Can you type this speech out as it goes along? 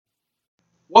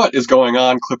What is going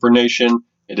on, Clipper Nation?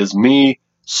 It is me,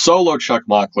 solo Chuck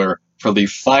Mockler, for the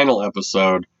final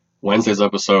episode. Wednesday's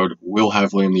episode will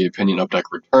have Liam the Opinion Updeck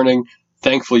returning.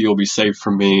 Thankfully, you'll be safe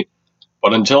from me.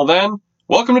 But until then,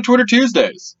 welcome to Twitter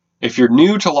Tuesdays. If you're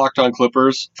new to Locked On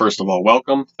Clippers, first of all,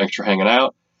 welcome. Thanks for hanging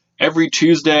out. Every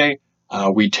Tuesday,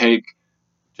 we take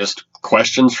just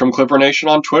questions from Clipper Nation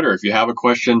on Twitter. If you have a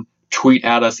question, tweet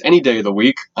at us any day of the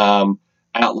week.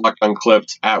 At Locked On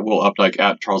Clipped, at Will Updike,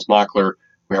 at Charles Mockler.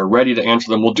 We are ready to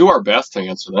answer them. We'll do our best to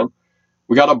answer them.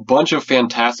 We got a bunch of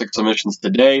fantastic submissions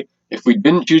today. If we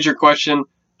didn't choose your question,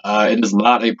 it is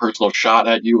not a personal shot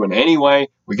at you in any way.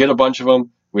 We get a bunch of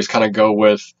them. We just kind of go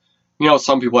with,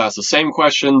 some people ask the same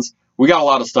questions. We got a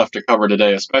lot of stuff to cover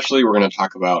today, especially we're going to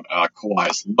talk about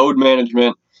Kawhi's load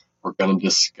management. We're going to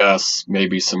discuss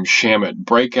maybe some Shamet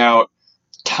breakout,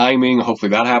 timing.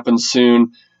 Hopefully that happens soon.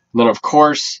 And then, of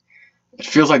course, it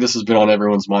feels like this has been on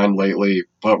everyone's mind lately,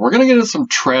 but we're going to get into some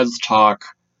Trez talk,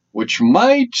 which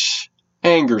might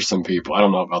anger some people. I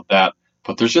don't know about that,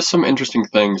 but there's just some interesting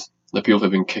things that people have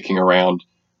been kicking around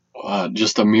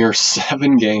just a mere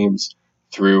 7 games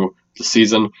through the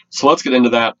season. So let's get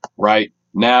into that right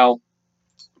now.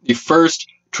 The first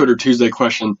Twitter Tuesday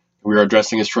question we are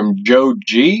addressing is from Joe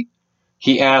G.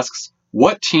 He asks,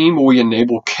 what team will we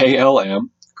enable KLM,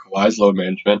 Kawhi's load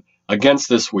management, against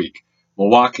this week?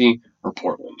 Milwaukee or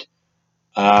Portland?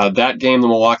 That game, the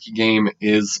Milwaukee game,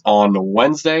 is on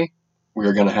Wednesday. We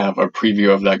are going to have a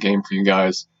preview of that game for you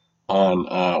guys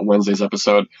on Wednesday's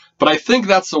episode. But I think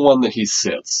that's the one that he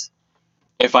sits,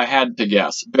 if I had to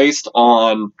guess. Based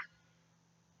on,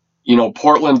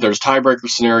 Portland, there's tiebreaker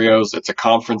scenarios. It's a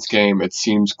conference game. It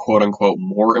seems, quote-unquote,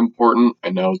 more important. I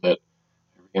know that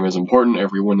every game is important.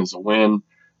 Every win is a win.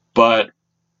 But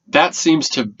that seems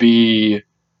to be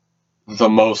the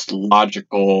most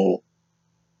logical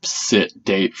sit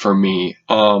date for me.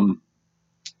 I'd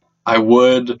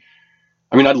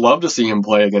love to see him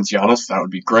play against Giannis. That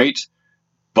would be great.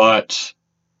 But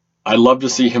I'd love to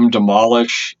see him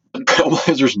demolish the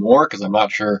Trailblazers more because I'm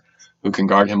not sure who can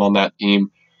guard him on that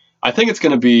team. I think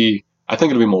it'll be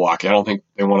Milwaukee. I don't think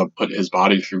they want to put his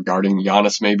body through guarding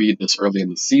Giannis maybe this early in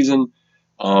the season.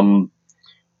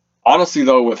 Honestly,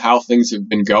 though, with how things have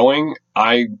been going,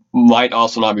 I might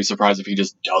also not be surprised if he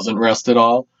just doesn't rest at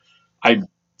all. I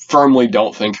firmly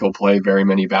don't think he'll play very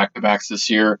many back-to-backs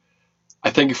this year. I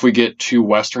think if we get 2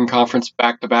 Western Conference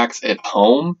back-to-backs at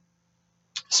home,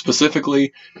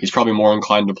 specifically, he's probably more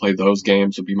inclined to play those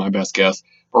games, would be my best guess.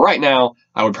 But right now,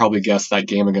 I would probably guess that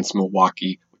game against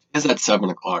Milwaukee, which is at 7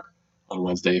 o'clock on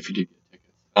Wednesday if you do get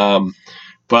tickets.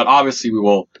 But obviously, we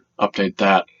will update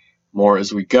that more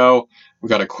as we go. We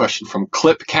got a question from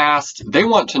Clipcast. They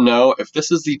want to know if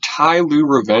this is the Ty Lue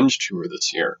Revenge Tour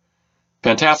this year.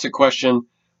 Fantastic question.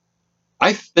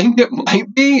 I think it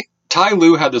might be. Ty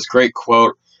Lue had this great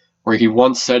quote where he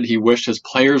once said he wished his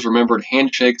players remembered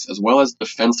handshakes as well as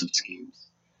defensive schemes.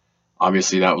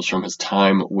 Obviously, that was from his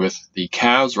time with the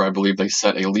Cavs, where I believe they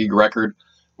set a league record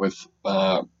with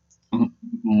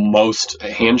most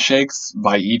handshakes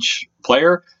by each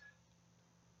player.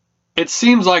 It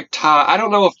seems like I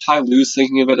don't know if Ty Lue's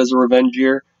thinking of it as a revenge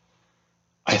year.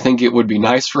 I think it would be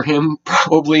nice for him,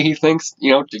 probably, he thinks,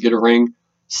 to get a ring,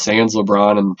 sans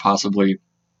LeBron, and possibly,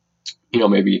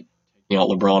 maybe taking out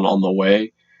LeBron on the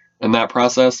way in that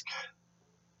process.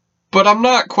 But I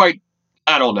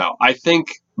don't know. I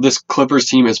think this Clippers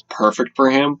team is perfect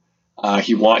for him.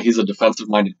 He's a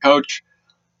defensive-minded coach.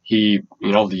 He,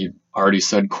 the already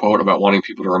said quote about wanting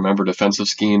people to remember defensive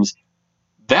schemes.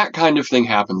 That kind of thing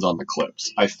happens on the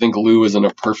Clips. I think Lue is in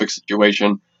a perfect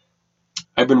situation.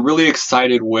 I've been really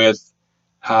excited with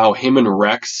how him and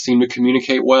Rex seem to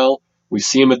communicate well. We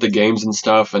see him at the games and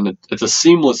stuff, and it's a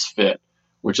seamless fit,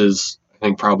 which is, I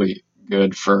think, probably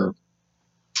good for,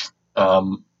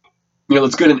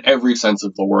 it's good in every sense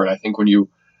of the word. I think when you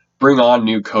bring on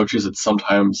new coaches, it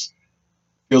sometimes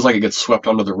feels like it gets swept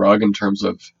under the rug in terms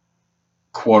of,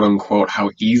 quote-unquote, how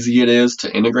easy it is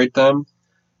to integrate them.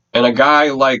 And a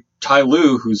guy like Ty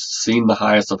Lue, who's seen the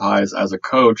highest of highs as a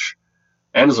coach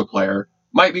and as a player,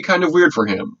 might be kind of weird for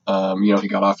him. He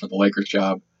got offered the Lakers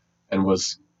job and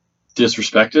was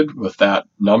disrespected with that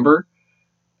number.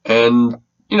 And,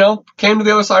 came to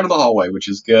the other side of the hallway, which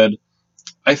is good.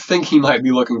 I think he might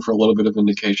be looking for a little bit of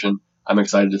vindication. I'm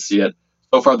excited to see it.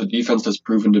 So far, the defense has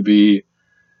proven to be,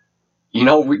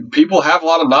 people have a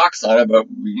lot of knocks on it, but,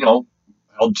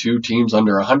 held 2 teams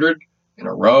under 100 in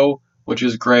a row, which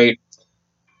is great.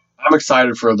 I'm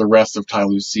excited for the rest of Ty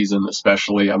Lue's season,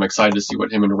 especially. I'm excited to see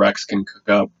what him and Rex can cook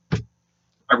up.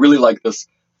 I really like this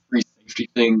free safety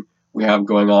thing we have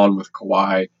going on with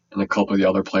Kawhi and a couple of the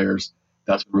other players.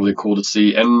 That's been really cool to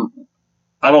see. And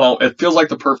I don't know. It feels like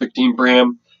the perfect team for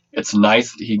him. It's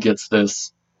nice that he gets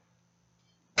this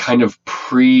kind of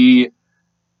pre-gel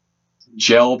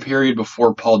period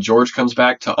before Paul George comes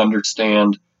back to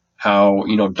understand how,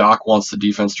 Doc wants the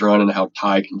defense to run and how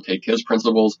Ty can take his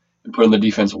principles and put in the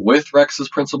defense with Rex's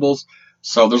principles.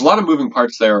 So there's a lot of moving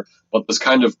parts there, but this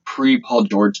kind of pre-Paul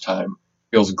George time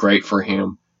feels great for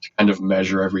him to kind of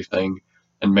measure everything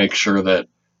and make sure that,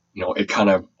 it kind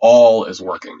of all is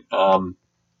working.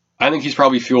 I think he's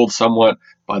probably fueled somewhat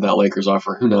by that Lakers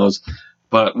offer. Who knows?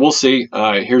 But we'll see.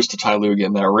 Here's to Ty Lue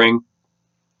getting that ring.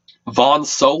 Vaughn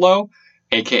Solo,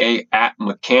 a.k.a. at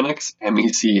Mechanics,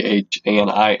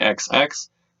 Mechanixx.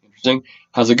 Interesting.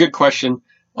 Has a good question.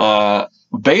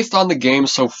 Based on the game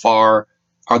so far,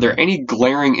 are there any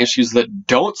glaring issues that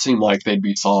don't seem like they'd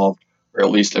be solved or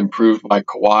at least improved by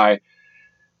Kawhi?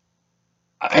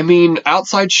 I mean,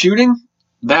 outside shooting,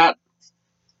 that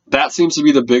seems to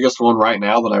be the biggest one right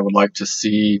now that I would like to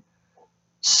see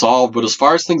solved. But as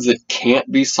far as things that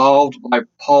can't be solved by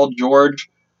Paul George,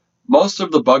 most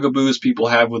of the bugaboos people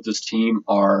have with this team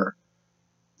are,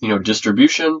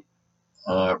 distribution,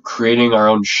 creating our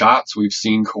own shots. We've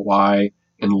seen Kawhi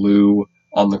and Lue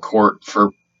on the court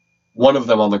for one of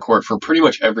them on the court for pretty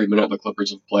much every minute the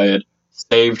Clippers have played,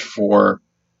 saved for,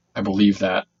 I believe,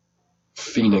 that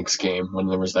Phoenix game when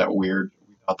there was that weird,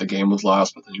 we thought the game was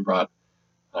lost, but then you brought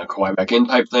Kawhi back in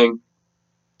type thing.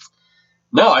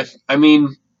 No, I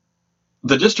mean,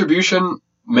 the distribution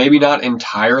maybe not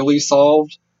entirely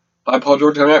solved by Paul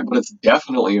George coming back, but it's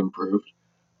definitely improved.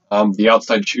 The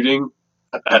outside shooting,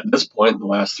 at this point, in the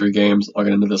last 3 games, I'll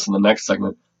get into this in the next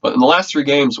segment, but in the last 3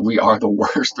 games, we are the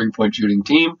worst three-point shooting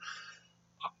team.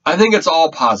 I think it's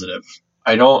all positive.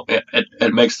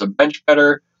 It makes the bench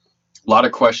better. A lot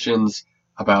of questions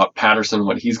about Patterson,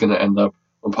 what he's going to end up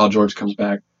when Paul George comes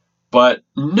back. But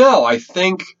no, I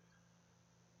think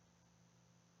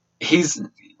this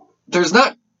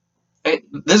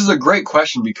is a great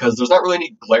question because there's not really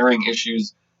any glaring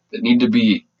issues that need to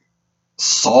be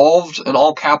solved in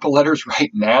all capital letters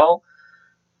right now,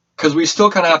 because we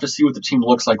still kind of have to see what the team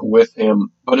looks like with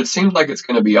him, but it seems like it's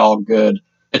going to be all good.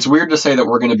 It's weird to say that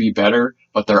we're going to be better,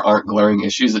 but there aren't glaring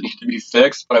issues that need to be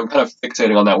fixed, but I'm kind of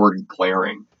fixating on that word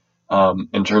glaring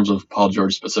in terms of Paul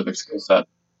George's specific skill set.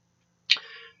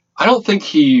 I don't think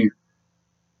we're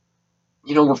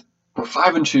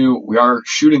 5-2. We are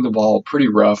shooting the ball pretty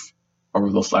rough over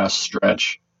this last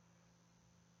stretch.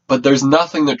 But there's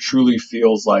nothing that truly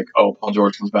feels like, oh, Paul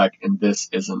George comes back and this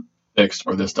isn't fixed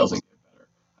or this doesn't get better.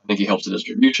 I think he helps the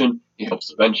distribution. He helps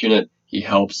the bench unit.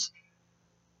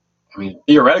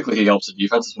 Theoretically, he helps the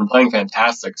defense. It's been playing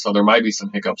fantastic, so there might be some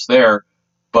hiccups there.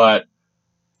 But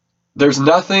there's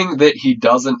nothing that he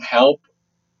doesn't help.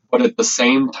 But at the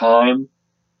same time,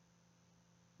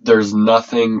 there's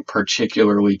nothing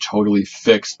particularly totally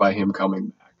fixed by him coming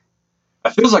back.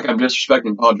 It feels like I'm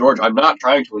disrespecting Paul George. I'm not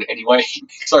trying to in any way. He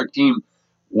makes our team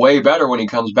way better when he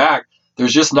comes back.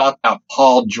 There's just not that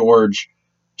Paul George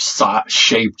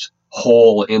shaped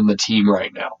hole in the team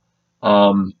right now.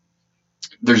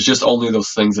 There's just only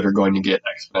those things that are going to get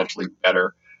exponentially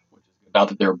better, which is not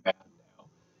that they're bad now.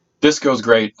 This goes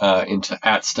great into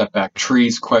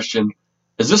 @StepBackTrees question.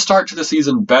 Is this start to the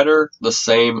season better, the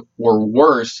same, or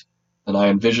worse than I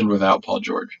envisioned without Paul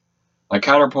George? My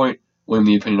counterpoint, William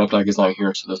the Opinion Updike is not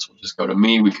here, so this will just go to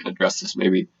me. We can address this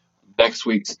maybe next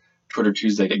week's Twitter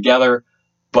Tuesday together.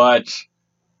 But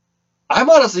I'm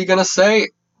honestly going to say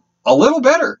a little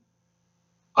better.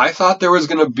 I thought there was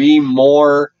going to be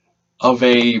more of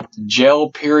a gel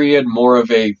period, more of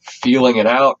a feeling it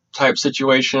out type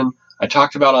situation. I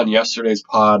talked about on yesterday's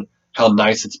pod how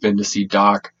nice it's been to see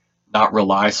Doc not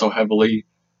rely so heavily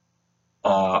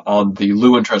on the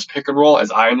Lue and Trez pick and roll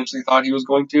as I initially thought he was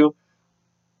going to.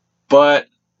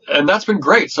 And that's been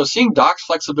great. So seeing Doc's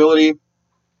flexibility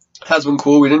has been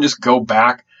cool. We didn't just go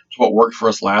back to what worked for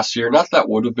us last year. Not that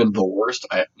would have been the worst,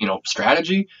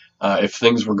 strategy. If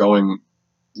things were going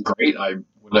great, I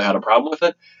wouldn't have had a problem with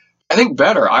it. I think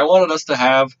better. I wanted us to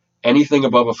have anything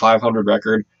above a 500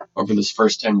 record over this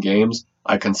first 10 games.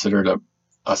 I considered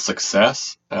a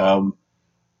success.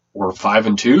 We're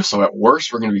 5-2, so at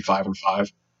worst we're going to be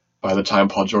 5-5 by the time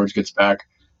Paul George gets back.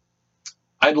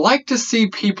 I'd like to see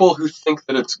people who think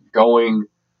that it's going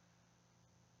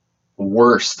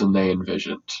worse than they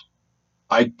envisioned.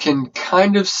 I can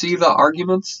kind of see the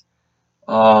arguments.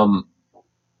 But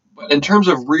in terms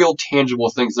of real tangible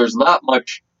things, there's not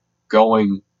much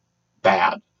going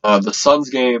bad. The Suns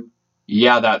game,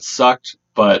 yeah, that sucked,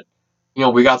 but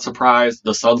we got surprised.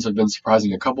 The Suns have been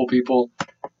surprising a couple people.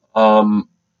 And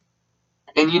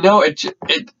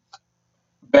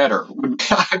better.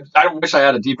 I wish I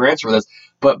had a deeper answer for this,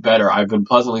 but better. I've been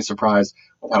pleasantly surprised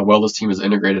with how well this team has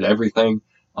integrated everything.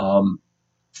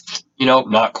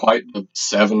 Not quite the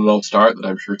 7-0 start that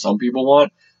I'm sure some people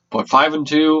want, but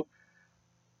 5-2.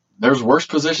 There's worse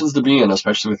positions to be in,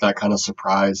 especially with that kind of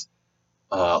surprise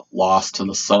loss to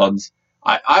the Suns.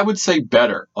 I would say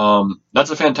better. That's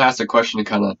a fantastic question to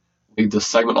kind of lead this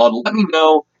segment on. Let me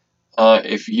know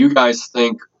if you guys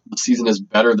think the season is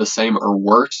better, the same, or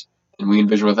worse than we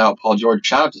envision without Paul George.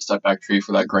 Shout out to Stepback Tree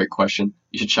for that great question.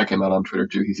 You should check him out on Twitter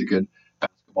too. He's a good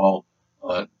basketball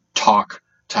talk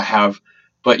to have.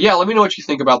 But yeah, let me know what you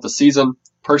think about the season.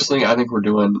 Personally, I think we're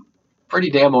doing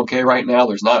pretty damn okay right now.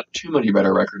 There's not too many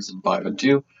better records than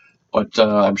 5-2, but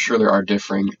I'm sure there are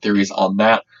differing theories on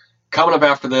that. Coming up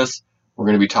after this, we're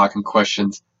going to be talking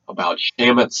questions about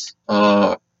Shamet's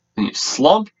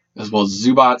slump as well as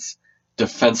Zubac's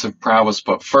defensive prowess.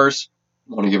 But first,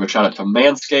 I want to give a shout out to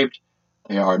Manscaped.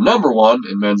 They are number one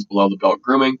in men's below the belt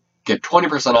grooming. Get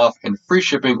 20% off and free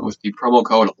shipping with the promo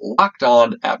code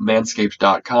LOCKEDON at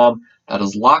manscaped.com. That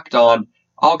is locked on,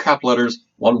 all cap letters,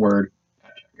 one word,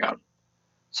 at checkout.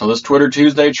 So this Twitter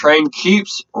Tuesday train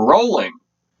keeps rolling.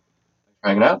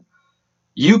 Hanging out.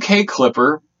 UK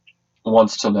Clipper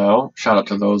wants to know, shout out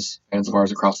to those fans of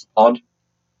ours across the pond,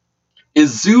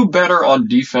 is Zoo better on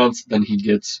defense than he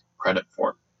gets credit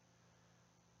for?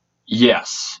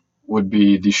 Yes, would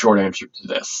be the short answer to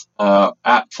this.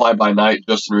 At Fly By Night,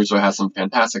 Justin Russo has some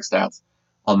fantastic stats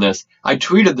on this. I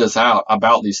tweeted this out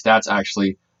about these stats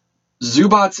actually.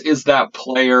 Zubac is that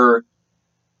player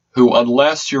who,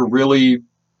 unless you're really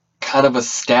kind of a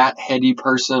stat-heady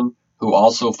person who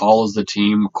also follows the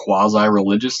team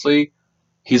quasi-religiously,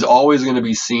 he's always going to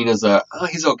be seen as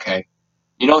he's okay.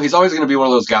 He's always going to be one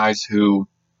of those guys who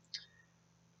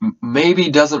maybe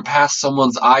doesn't pass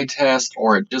someone's eye test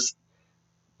or it just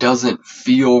doesn't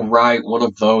feel right. One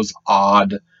of those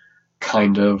odd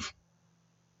kind of,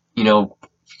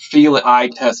 feel eye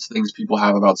test things people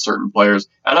have about certain players.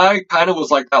 And I kind of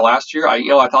was like that last year.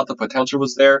 I thought the potential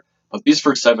was there, but these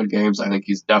first 7 games, I think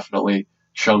he's definitely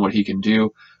shown what he can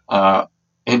do.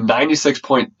 In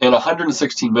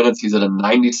 116 minutes, he's at a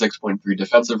 96.3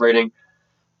 defensive rating.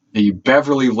 The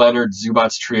Beverly Leonard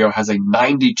Zubac trio has a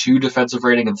 92 defensive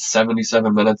rating in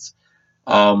 77 minutes.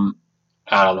 I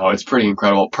don't know. It's pretty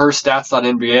incredible. Per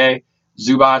stats.nba,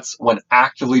 Zubac, when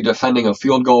actively defending a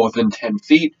field goal within 10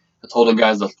 feet, is holding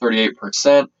guys to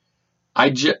 38%.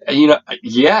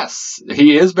 Yes,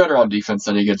 he is better on defense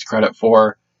than he gets credit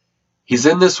for. He's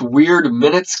in this weird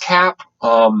minutes cap.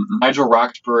 Nigel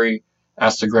Roxbury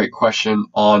asked a great question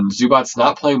on Zubac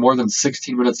not playing more than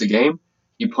 16 minutes a game.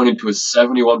 He pointed to his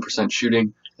 71%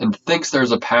 shooting and thinks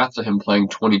there's a path to him playing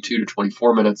 22 to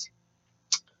 24 minutes.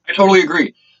 I totally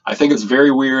agree. I think it's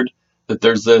very weird that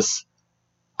there's this.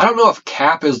 I don't know if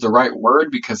cap is the right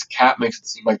word because cap makes it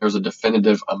seem like there's a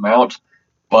definitive amount,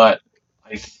 but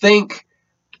I think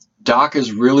Doc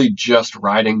is really just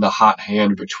riding the hot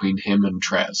hand between him and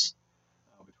Trez,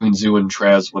 between Zoo and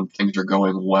Trez when things are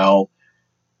going well.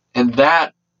 And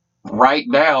that, right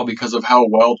now, because of how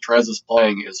well Trez is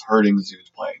playing, is hurting Zoo's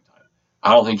playing time.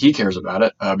 I don't think he cares about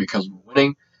it because we're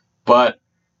winning, but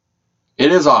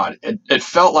it is odd. It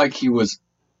felt like he was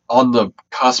on the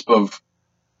cusp of,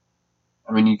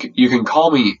 you can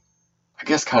call me, I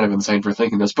guess, kind of insane for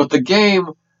thinking this, but the game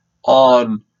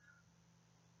on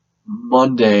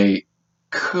Monday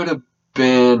could have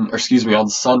been, on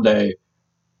Sunday,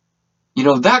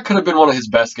 that could have been one of his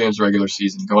best games regular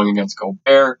season, going against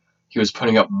Gobert. He was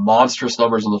putting up monstrous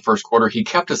numbers in the first quarter. He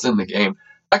kept us in the game.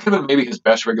 That could have been maybe his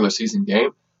best regular season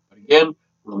game. But again,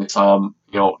 we only saw him,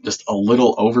 just a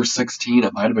little over 16.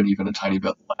 It might have been even a tiny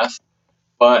bit less.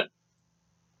 But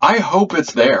I hope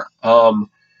it's there.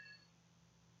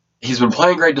 He's been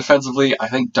playing great defensively. I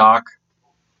think Doc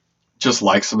just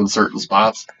likes him in certain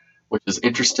spots, which is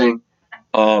interesting.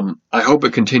 I hope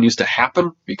it continues to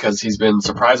happen because he's been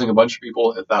surprising a bunch of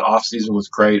people. That offseason was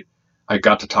great. I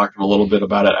got to talk to him a little bit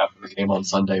about it after the game on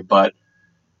Sunday. But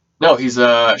no, he's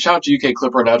shout out to UK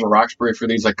Clipper and Nigel Roxbury for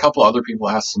these. A couple other people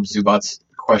asked some Zubac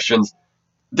questions.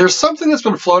 There's something that's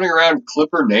been floating around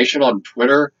Clipper Nation on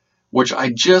Twitter, which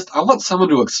I want someone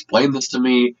to explain this to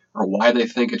me or why they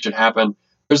think it should happen.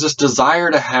 There's this desire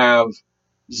to have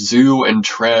Zoo and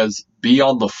Trez be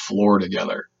on the floor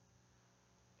together.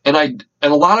 And a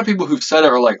lot of people who've said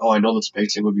it are like, oh, I know the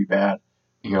spacing would be bad,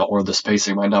 or the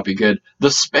spacing might not be good.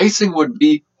 The spacing would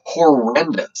be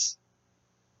horrendous.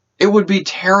 It would be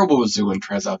terrible with Zoo and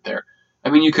Trez out there.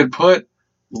 You could put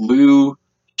Lou,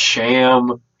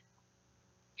 Sham,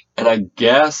 and I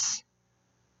guess,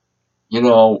 I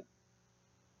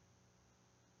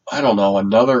don't know,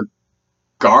 another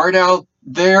guard out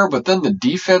there, but then the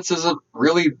defense isn't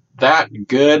really that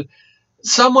good.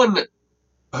 Someone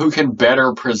who can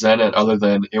better present it other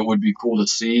than it would be cool to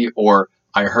see, or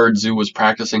I heard Zoo was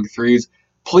practicing threes.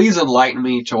 Please enlighten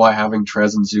me to why having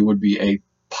Trez and Zoo would be a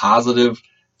positive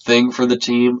thing for the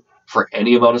team for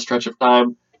any amount of stretch of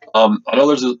time. I know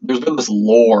there's been this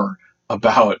lore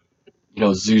about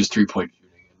Zoo's 3-point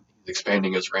shooting and he's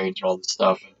expanding his range and all this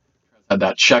stuff. And had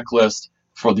that checklist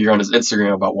for the year on his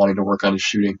Instagram about wanting to work on his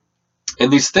shooting.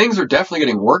 And these things are definitely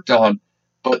getting worked on,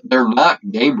 but they're not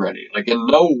game ready. Like in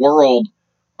no world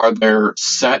are there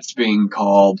sets being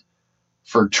called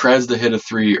for Trez to hit a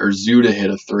three or Zoo to hit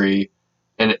a three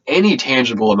in any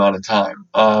tangible amount of time.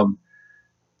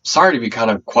 Sorry to be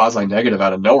kind of quasi-negative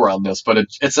out of nowhere on this, but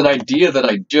it's an idea that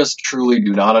I just truly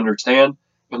do not understand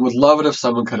and would love it if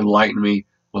someone could enlighten me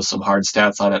with some hard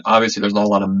stats on it. Obviously, there's not a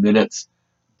lot of minutes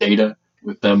data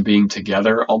with them being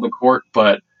together on the court,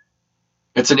 but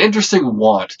it's an interesting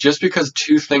want. Just because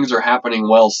two things are happening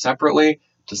well separately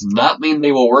does not mean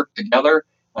they will work together.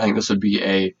 I think this would be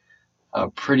a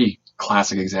pretty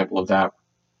classic example of that.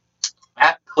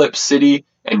 At Clip City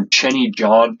and Chenny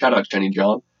John, shout out Chenny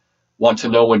John, want to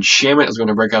know when Shamet is going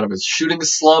to break out of his shooting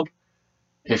slump.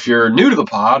 If you're new to the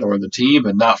pod or the team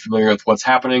and not familiar with what's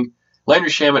happening, Landry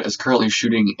Shamet is currently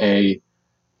shooting a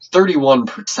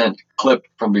 31% clip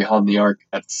from behind the arc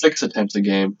at 6 attempts a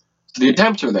game. So the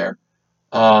attempts are there.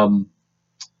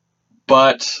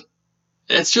 But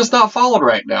it's just not falling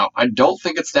right now. I don't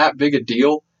think it's that big a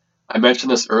deal. I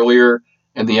mentioned this earlier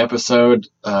in the episode.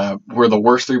 We're the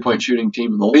worst three-point shooting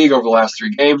team in the league over the last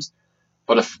 3 games.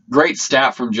 But a great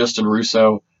stat from Justin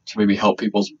Russo to maybe help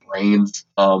people's brains.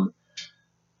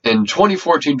 In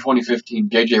 2014-2015,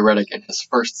 JJ Redick in his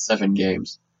first 7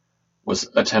 games was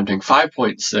attempting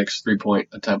 5.6 three-point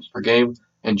attempts per game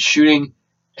and shooting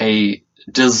a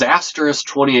disastrous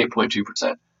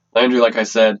 28.2%. Landry, like I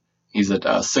said, he's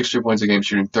at 6 3 points a game,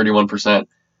 shooting 31%.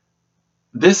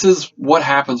 This is what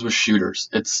happens with shooters.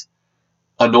 It's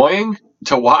annoying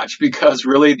to watch because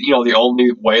really, the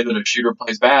only way that a shooter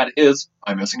plays bad is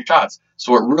by missing shots.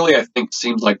 So it really, I think,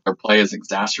 seems like their play is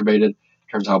exacerbated in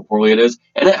terms of how poorly it is.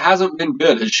 And it hasn't been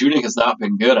good. His shooting has not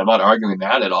been good. I'm not arguing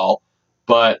that at all.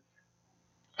 But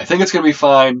I think it's going to be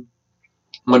fine.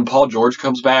 When Paul George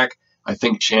comes back, I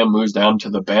think Sham moves down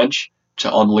to the bench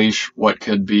to unleash what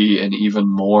could be an even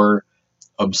more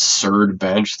absurd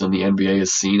bench than the NBA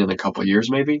has seen in a couple of years,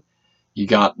 maybe. You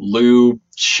got Lou,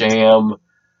 Sham,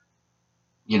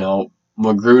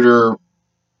 Magruder,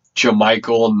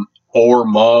 JaMychal, or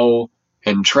Mo,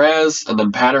 and Trez, and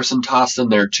then Patterson tossed in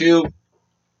there too.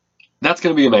 That's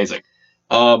going to be amazing.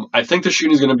 I think the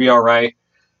shooting is going to be all right.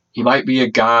 He might be a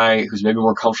guy who's maybe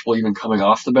more comfortable even coming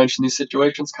off the bench in these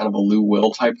situations, kind of a Lou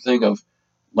Will type thing of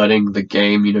letting the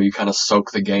game, you kind of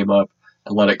soak the game up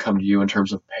and let it come to you in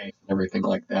terms of pace and everything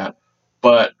like that.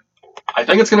 But I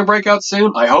think it's going to break out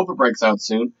soon. I hope it breaks out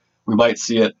soon. We might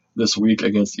see it this week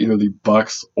against either the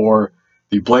Bucks or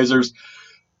the Blazers.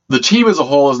 The team as a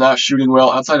whole is not shooting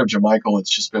well. Outside of JaMychal, it's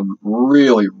just been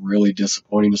really, really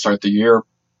disappointing to start the year.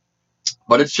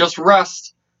 But it's just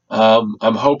rest. I'm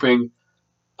hoping.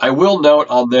 I will note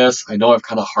on this, I know I've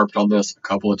kind of harped on this a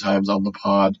couple of times on the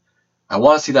pod. I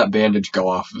want to see that bandage go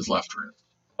off of his left wrist,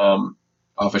 off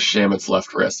of Shamet's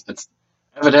left wrist. It's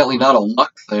evidently not a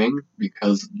luck thing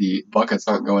because the buckets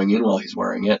aren't going in while he's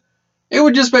wearing it. It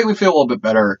would just make me feel a little bit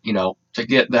better, to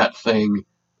get that thing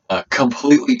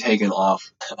completely taken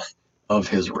off of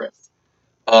his wrist.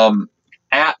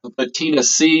 At Bettina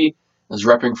C is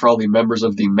repping for all the members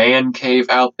of the Man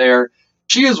Cave out there.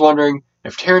 She is wondering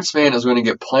if Terrence Mann is going to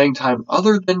get playing time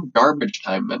other than garbage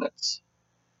time minutes.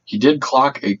 He did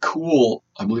clock a cool,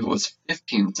 I believe it was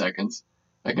 15 seconds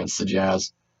against the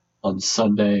Jazz on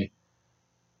Sunday.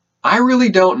 I really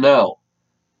don't know.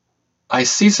 I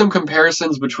see some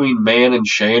comparisons between Mann and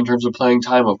Shea in terms of playing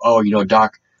time of,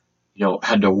 Doc,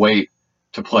 had to wait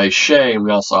to play Shea, and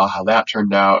we all saw how that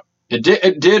turned out.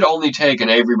 It did only take an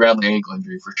Avery Bradley ankle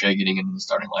injury for Shea getting into the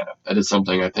starting lineup. That is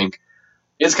something I think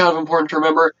is kind of important to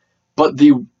remember. But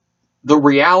the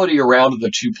reality around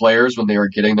the two players when they are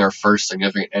getting their first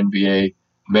significant NBA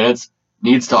minutes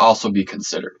needs to also be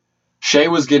considered. Shea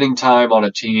was getting time on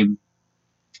a team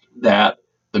that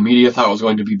the media thought was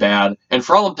going to be bad, and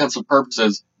for all intents and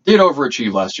purposes, did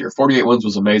overachieve last year. 48 wins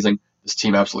was amazing. This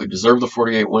team absolutely deserved the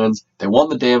 48 wins. They won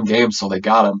the damn game, so they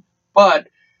got them. But,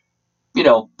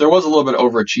 there was a little bit of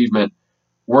overachievement.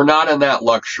 We're not in that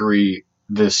luxury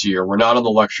this year. We're not in the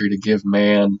luxury to give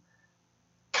Mann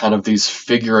kind of these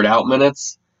figure-it-out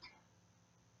minutes.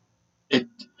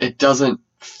 It doesn't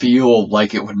feel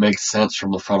like it would make sense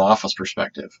from the front office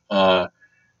perspective.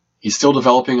 He's still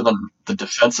developing on the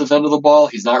defensive end of the ball.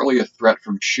 He's not really a threat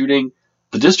from shooting.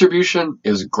 The distribution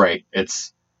is great.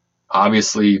 It's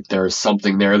obviously there's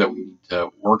something there that we need to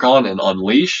work on and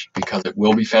unleash because it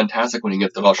will be fantastic when he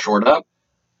gets it all shored up.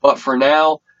 But for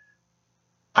now,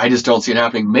 I just don't see it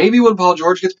happening. Maybe when Paul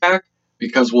George gets back,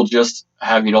 because we'll just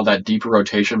have, that deeper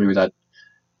rotation, maybe that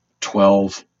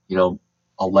 12,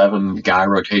 11 guy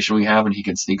rotation we have, and he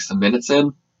can sneak some minutes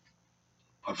in.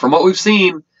 But from what we've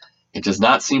seen, it does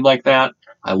not seem like that.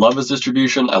 I love his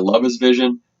distribution. I love his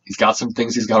vision. He's got some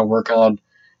things he's got to work on.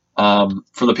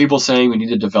 For the people saying we need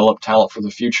to develop talent for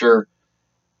the future,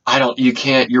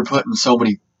 you're putting so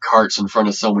many carts in front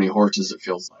of so many horses, it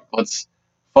feels like. Let's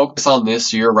focus on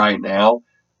this year right now.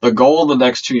 The goal in the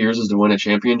next 2 years is to win a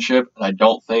championship, and I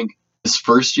don't think this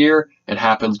first year it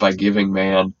happens by giving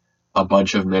Man a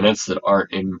bunch of minutes that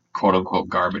aren't in quote-unquote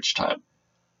garbage time.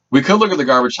 We could look at the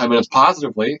garbage time minutes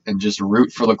positively and just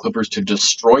root for the Clippers to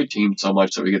destroy teams so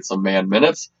much that we get some Man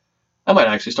minutes. I might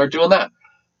actually start doing that.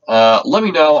 Let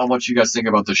me know on what you guys think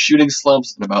about the shooting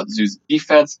slumps and about Zoo's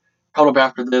defense. Coming up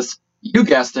after this, you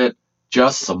guessed it,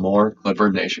 just some more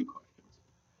Clipper Nation questions.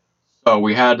 So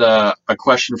we had a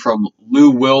question from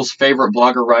Lou Will's favorite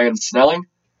blogger, Ryan Snelling,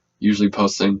 usually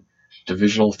posting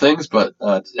divisional things, but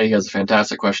today he has a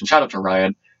fantastic question. Shout out to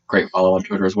Ryan. Great follow on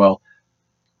Twitter as well.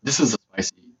 This is a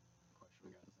spicy question we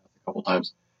got asked a couple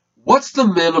times. What's the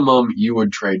minimum you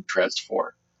would trade Trez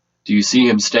for? Do you see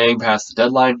him staying past the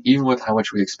deadline, even with how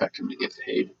much we expect him to get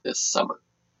paid this summer?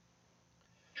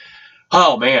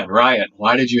 Oh man, Ryan,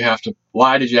 why did you have to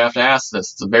ask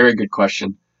this? It's a very good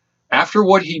question. After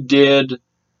what he did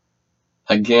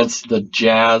against the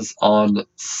Jazz on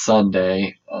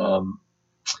Sunday,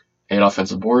 8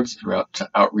 offensive boards,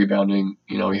 out rebounding.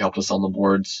 He helped us on the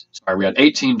boards. Sorry, we had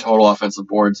 18 total offensive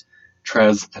boards.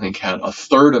 Trez, I think, had a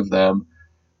third of them.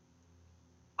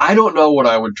 I don't know what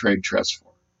I would trade Trez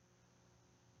for.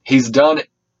 He's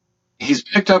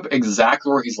picked up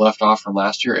exactly where he's left off from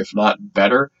last year, if not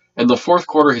better. In the fourth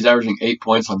quarter, he's averaging 8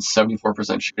 points on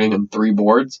 74% shooting and 3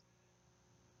 boards.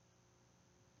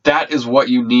 That is what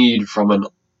you need from an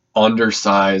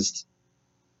undersized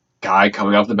guy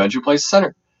coming off the bench who plays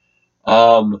center.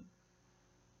 I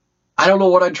don't know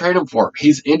what I'd trade him for.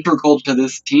 He's integral to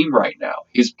this team right now.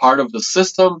 He's part of the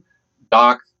system.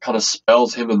 Doc kind of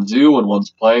spells him and Zoo when one's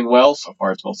playing well. So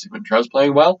far, it's mostly been Trez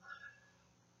playing well.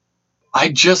 I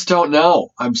just don't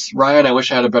know. Ryan, I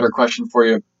wish I had a better question for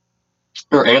you,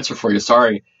 or answer for you,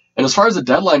 sorry. And as far as the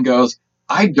deadline goes,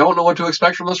 I don't know what to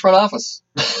expect from this front office.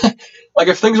 Like,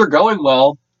 if things are going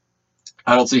well,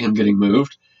 I don't see him getting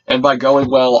moved. And by going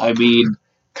well, I mean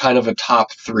kind of a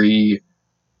top 3,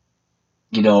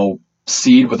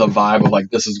 seed with a vibe of like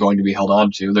this is going to be held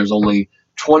on to. There's only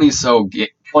 20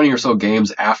 or so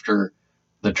games after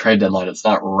the trade deadline. It's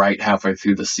not right halfway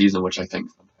through the season, which I think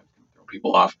sometimes can throw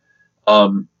people off.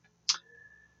 And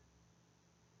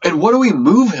what do we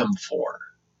move him for?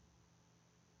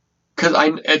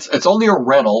 Because it's only a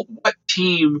rental. What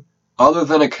team other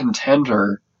than a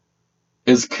contender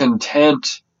is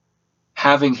content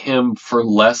having him for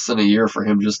less than a year for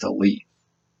him just to leave?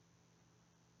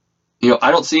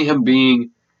 I don't see him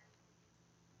being.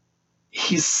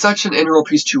 He's such an integral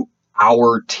piece to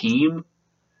our team.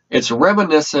 It's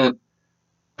reminiscent.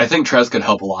 I think Trez could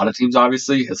help a lot of teams,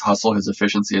 obviously. His hustle, his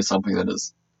efficiency is something that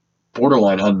is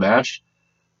borderline unmatched.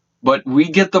 But we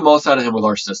get the most out of him with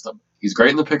our system. He's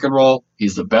great in the pick and roll.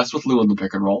 He's the best with Lou in the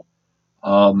pick and roll.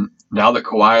 Now that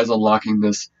Kawhi is unlocking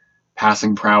this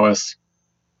passing prowess,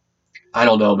 I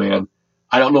don't know, man.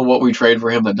 I don't know what we trade for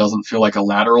him that doesn't feel like a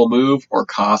lateral move or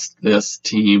cost this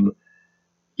team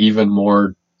even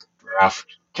more draft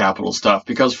capital stuff.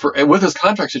 Because with his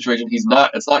contract situation,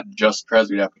 it's not just Trez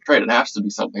we'd have to trade. It has to be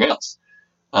something else.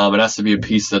 It has to be a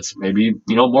piece that's maybe,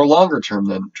 more longer term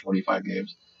than 25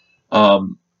 games.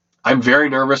 I'm very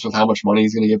nervous with how much money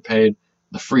he's going to get paid.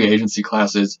 The free agency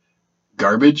class is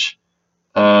garbage.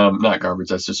 Not garbage,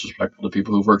 that's disrespectful to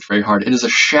people who've worked very hard. It is a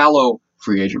shallow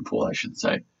free agent pool, I should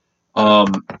say.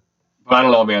 But I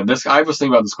don't know, man. I was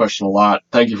thinking about this question a lot.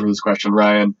 Thank you for this question,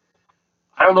 Ryan.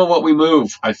 I don't know what we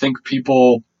move. I think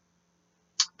people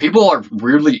are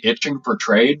weirdly itching for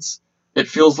trades, it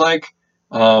feels like.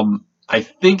 I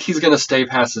think he's going to stay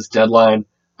past his deadline.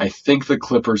 I think the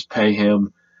Clippers pay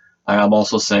him. I am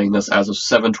also saying this as of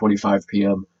 7:25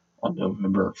 p.m. on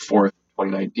November 4th,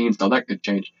 2019, so that could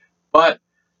change. But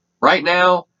right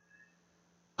now,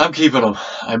 I'm keeping him.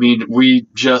 I mean, we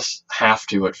just have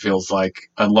to, it feels like,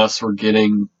 unless we're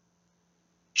getting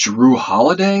Jrue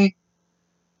Holiday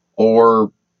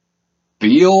or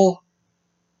Beal.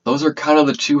 Those are kind of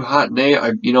the two hot names.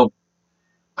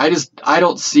 I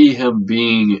don't see him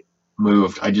being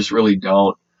moved. I just really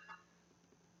don't.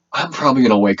 I'm probably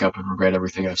going to wake up and regret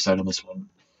everything I've said in this one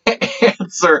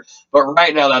answer. But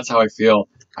right now, that's how I feel.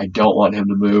 I don't want him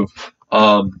to move.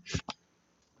 Final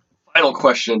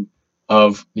question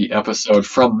of the episode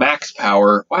from Max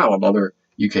Power. Wow, another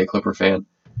UK Clipper fan.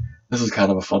 This is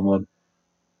kind of a fun one.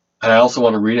 And I also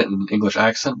want to read it in an English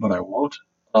accent, but I won't.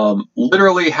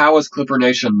 Literally, how is Clipper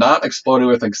Nation not exploding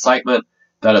with excitement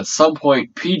that at some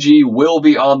point PG will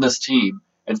be on this team?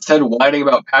 Instead, whining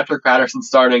about Patrick Patterson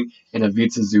starting and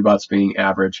Ivica Zubats being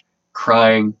average,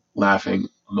 crying, laughing,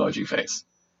 emoji face.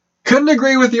 Couldn't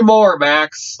agree with you more,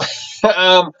 Max.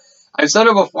 I've said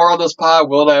it before on this pod.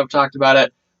 Will and I have talked about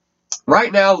it.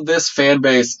 Right now, this fan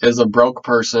base is a broke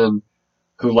person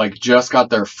who just got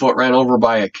their foot ran over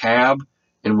by a cab,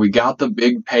 and we got the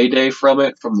big payday from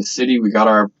it from the city. We got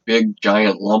our big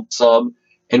giant lump sum,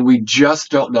 and we just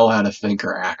don't know how to think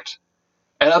or act.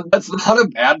 And that's not a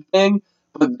bad thing,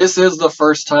 but this is the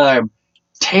first time,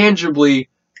 tangibly,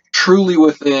 truly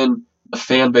within the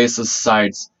fan base's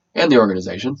sights and the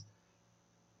organizations,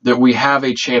 that we have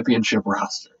a championship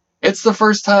roster. It's the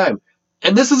first time.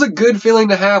 And this is a good feeling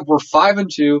to have. We're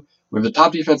 5-2. We have the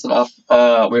top defense and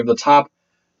we have the top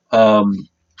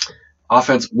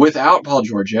offense without Paul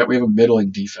George yet. We have a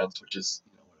middling defense, which is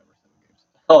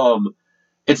whatever.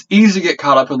 It's easy to get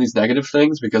caught up in these negative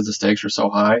things because the stakes are so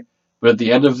high. But at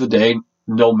the end of the day,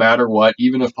 no matter what,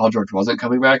 even if Paul George wasn't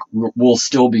coming back, we'll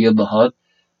still be in the hunt.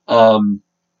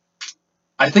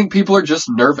 I think people are just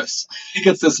nervous. I think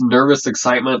it's this nervous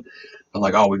excitement. I'm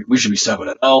like, oh, we should be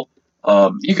 7-0.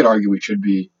 You could argue we should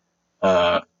be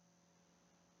 6-1.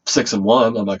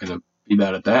 I'm not going to be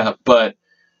mad at that. But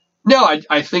no,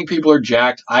 I think people are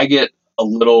jacked. I get a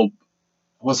little,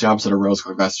 what's the opposite of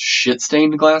rose-colored glasses?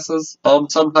 Shit-stained glasses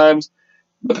sometimes.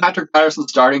 The Patrick Patterson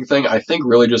starting thing, I think,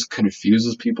 really just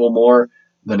confuses people more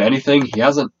than anything. He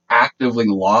hasn't actively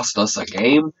lost us a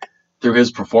game through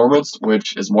his performance,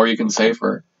 which is more you can say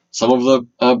for some of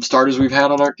the starters we've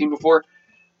had on our team before.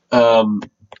 I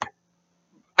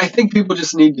think people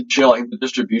just need to chill. I think the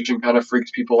distribution kind of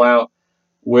freaks people out,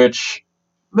 which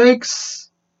makes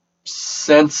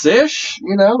sense-ish.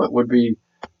 It would be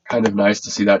kind of nice to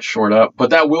see that short up,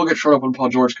 but that will get short up when Paul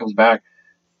George comes back.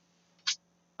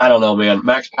 I don't know, man.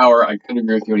 Max Power, I couldn't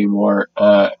agree with you anymore.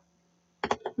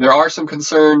 There are some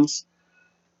concerns,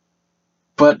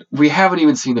 but we haven't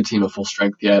even seen the team at full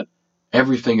strength yet.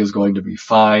 Everything is going to be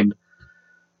fine.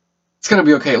 It's going to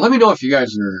be okay. Let me know if you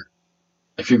guys are,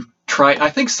 if you've tried. I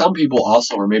think some people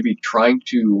also are maybe trying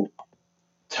to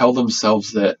tell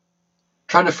themselves that,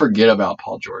 trying to forget about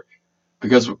Paul George.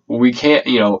 Because we can't,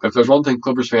 if there's one thing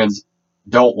Clippers fans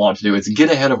don't want to do, it's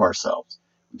get ahead of ourselves.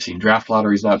 We've seen draft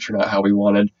lotteries not turn out how we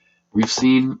wanted. We've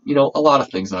seen, a lot of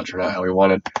things not turn out how we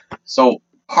wanted. So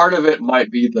part of it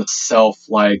might be the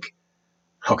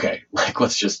okay,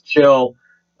 let's just chill.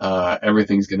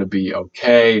 Everything's going to be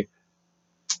okay.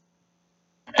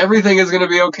 Everything is going to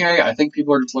be okay. I think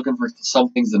people are just looking for some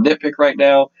things to nitpick right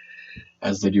now,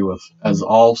 as they do as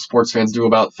all sports fans do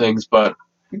about things. But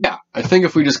yeah, I think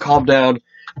if we just calm down,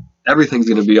 everything's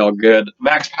going to be all good.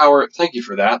 Max Power, thank you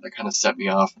for that. That kind of set me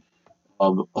off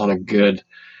on a good,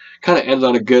 kind of ends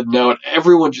on a good note.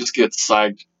 Everyone just gets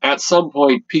psyched. At some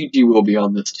point, PG will be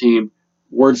on this team.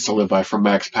 Words to live by from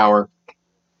Max Power.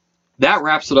 That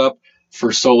wraps it up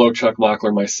for Solo, Chuck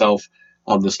Mockler, myself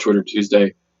on this Twitter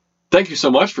Tuesday. Thank you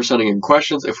so much for sending in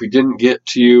questions. If we didn't get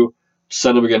to you,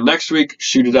 send them again next week.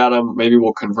 Shoot it at them. Maybe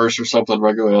we'll converse or something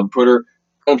regularly on Twitter.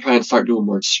 I'm going to try and start doing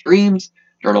more streams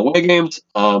during away games.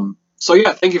 So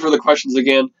yeah, thank you for the questions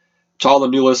again. To all the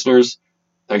new listeners,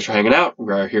 thanks for hanging out.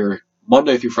 We are here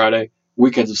Monday through Friday.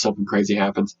 Weekends if something crazy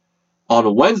happens.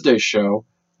 On Wednesday's show,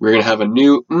 we're going to have a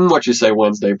new What You Say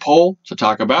Wednesday poll to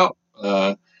talk about.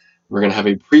 We're going to have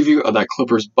a preview of that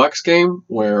Clippers-Bucks game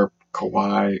where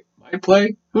Kawhi might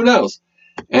play. Who knows?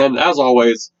 And as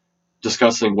always,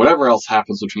 discussing whatever else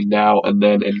happens between now and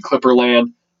then in Clipperland.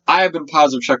 I have been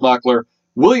Positive Chuck Mockler.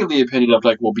 William the Opinion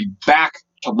Updike will be back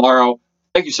tomorrow.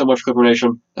 Thank you so much, Clipper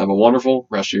Nation. Have a wonderful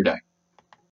rest of your day.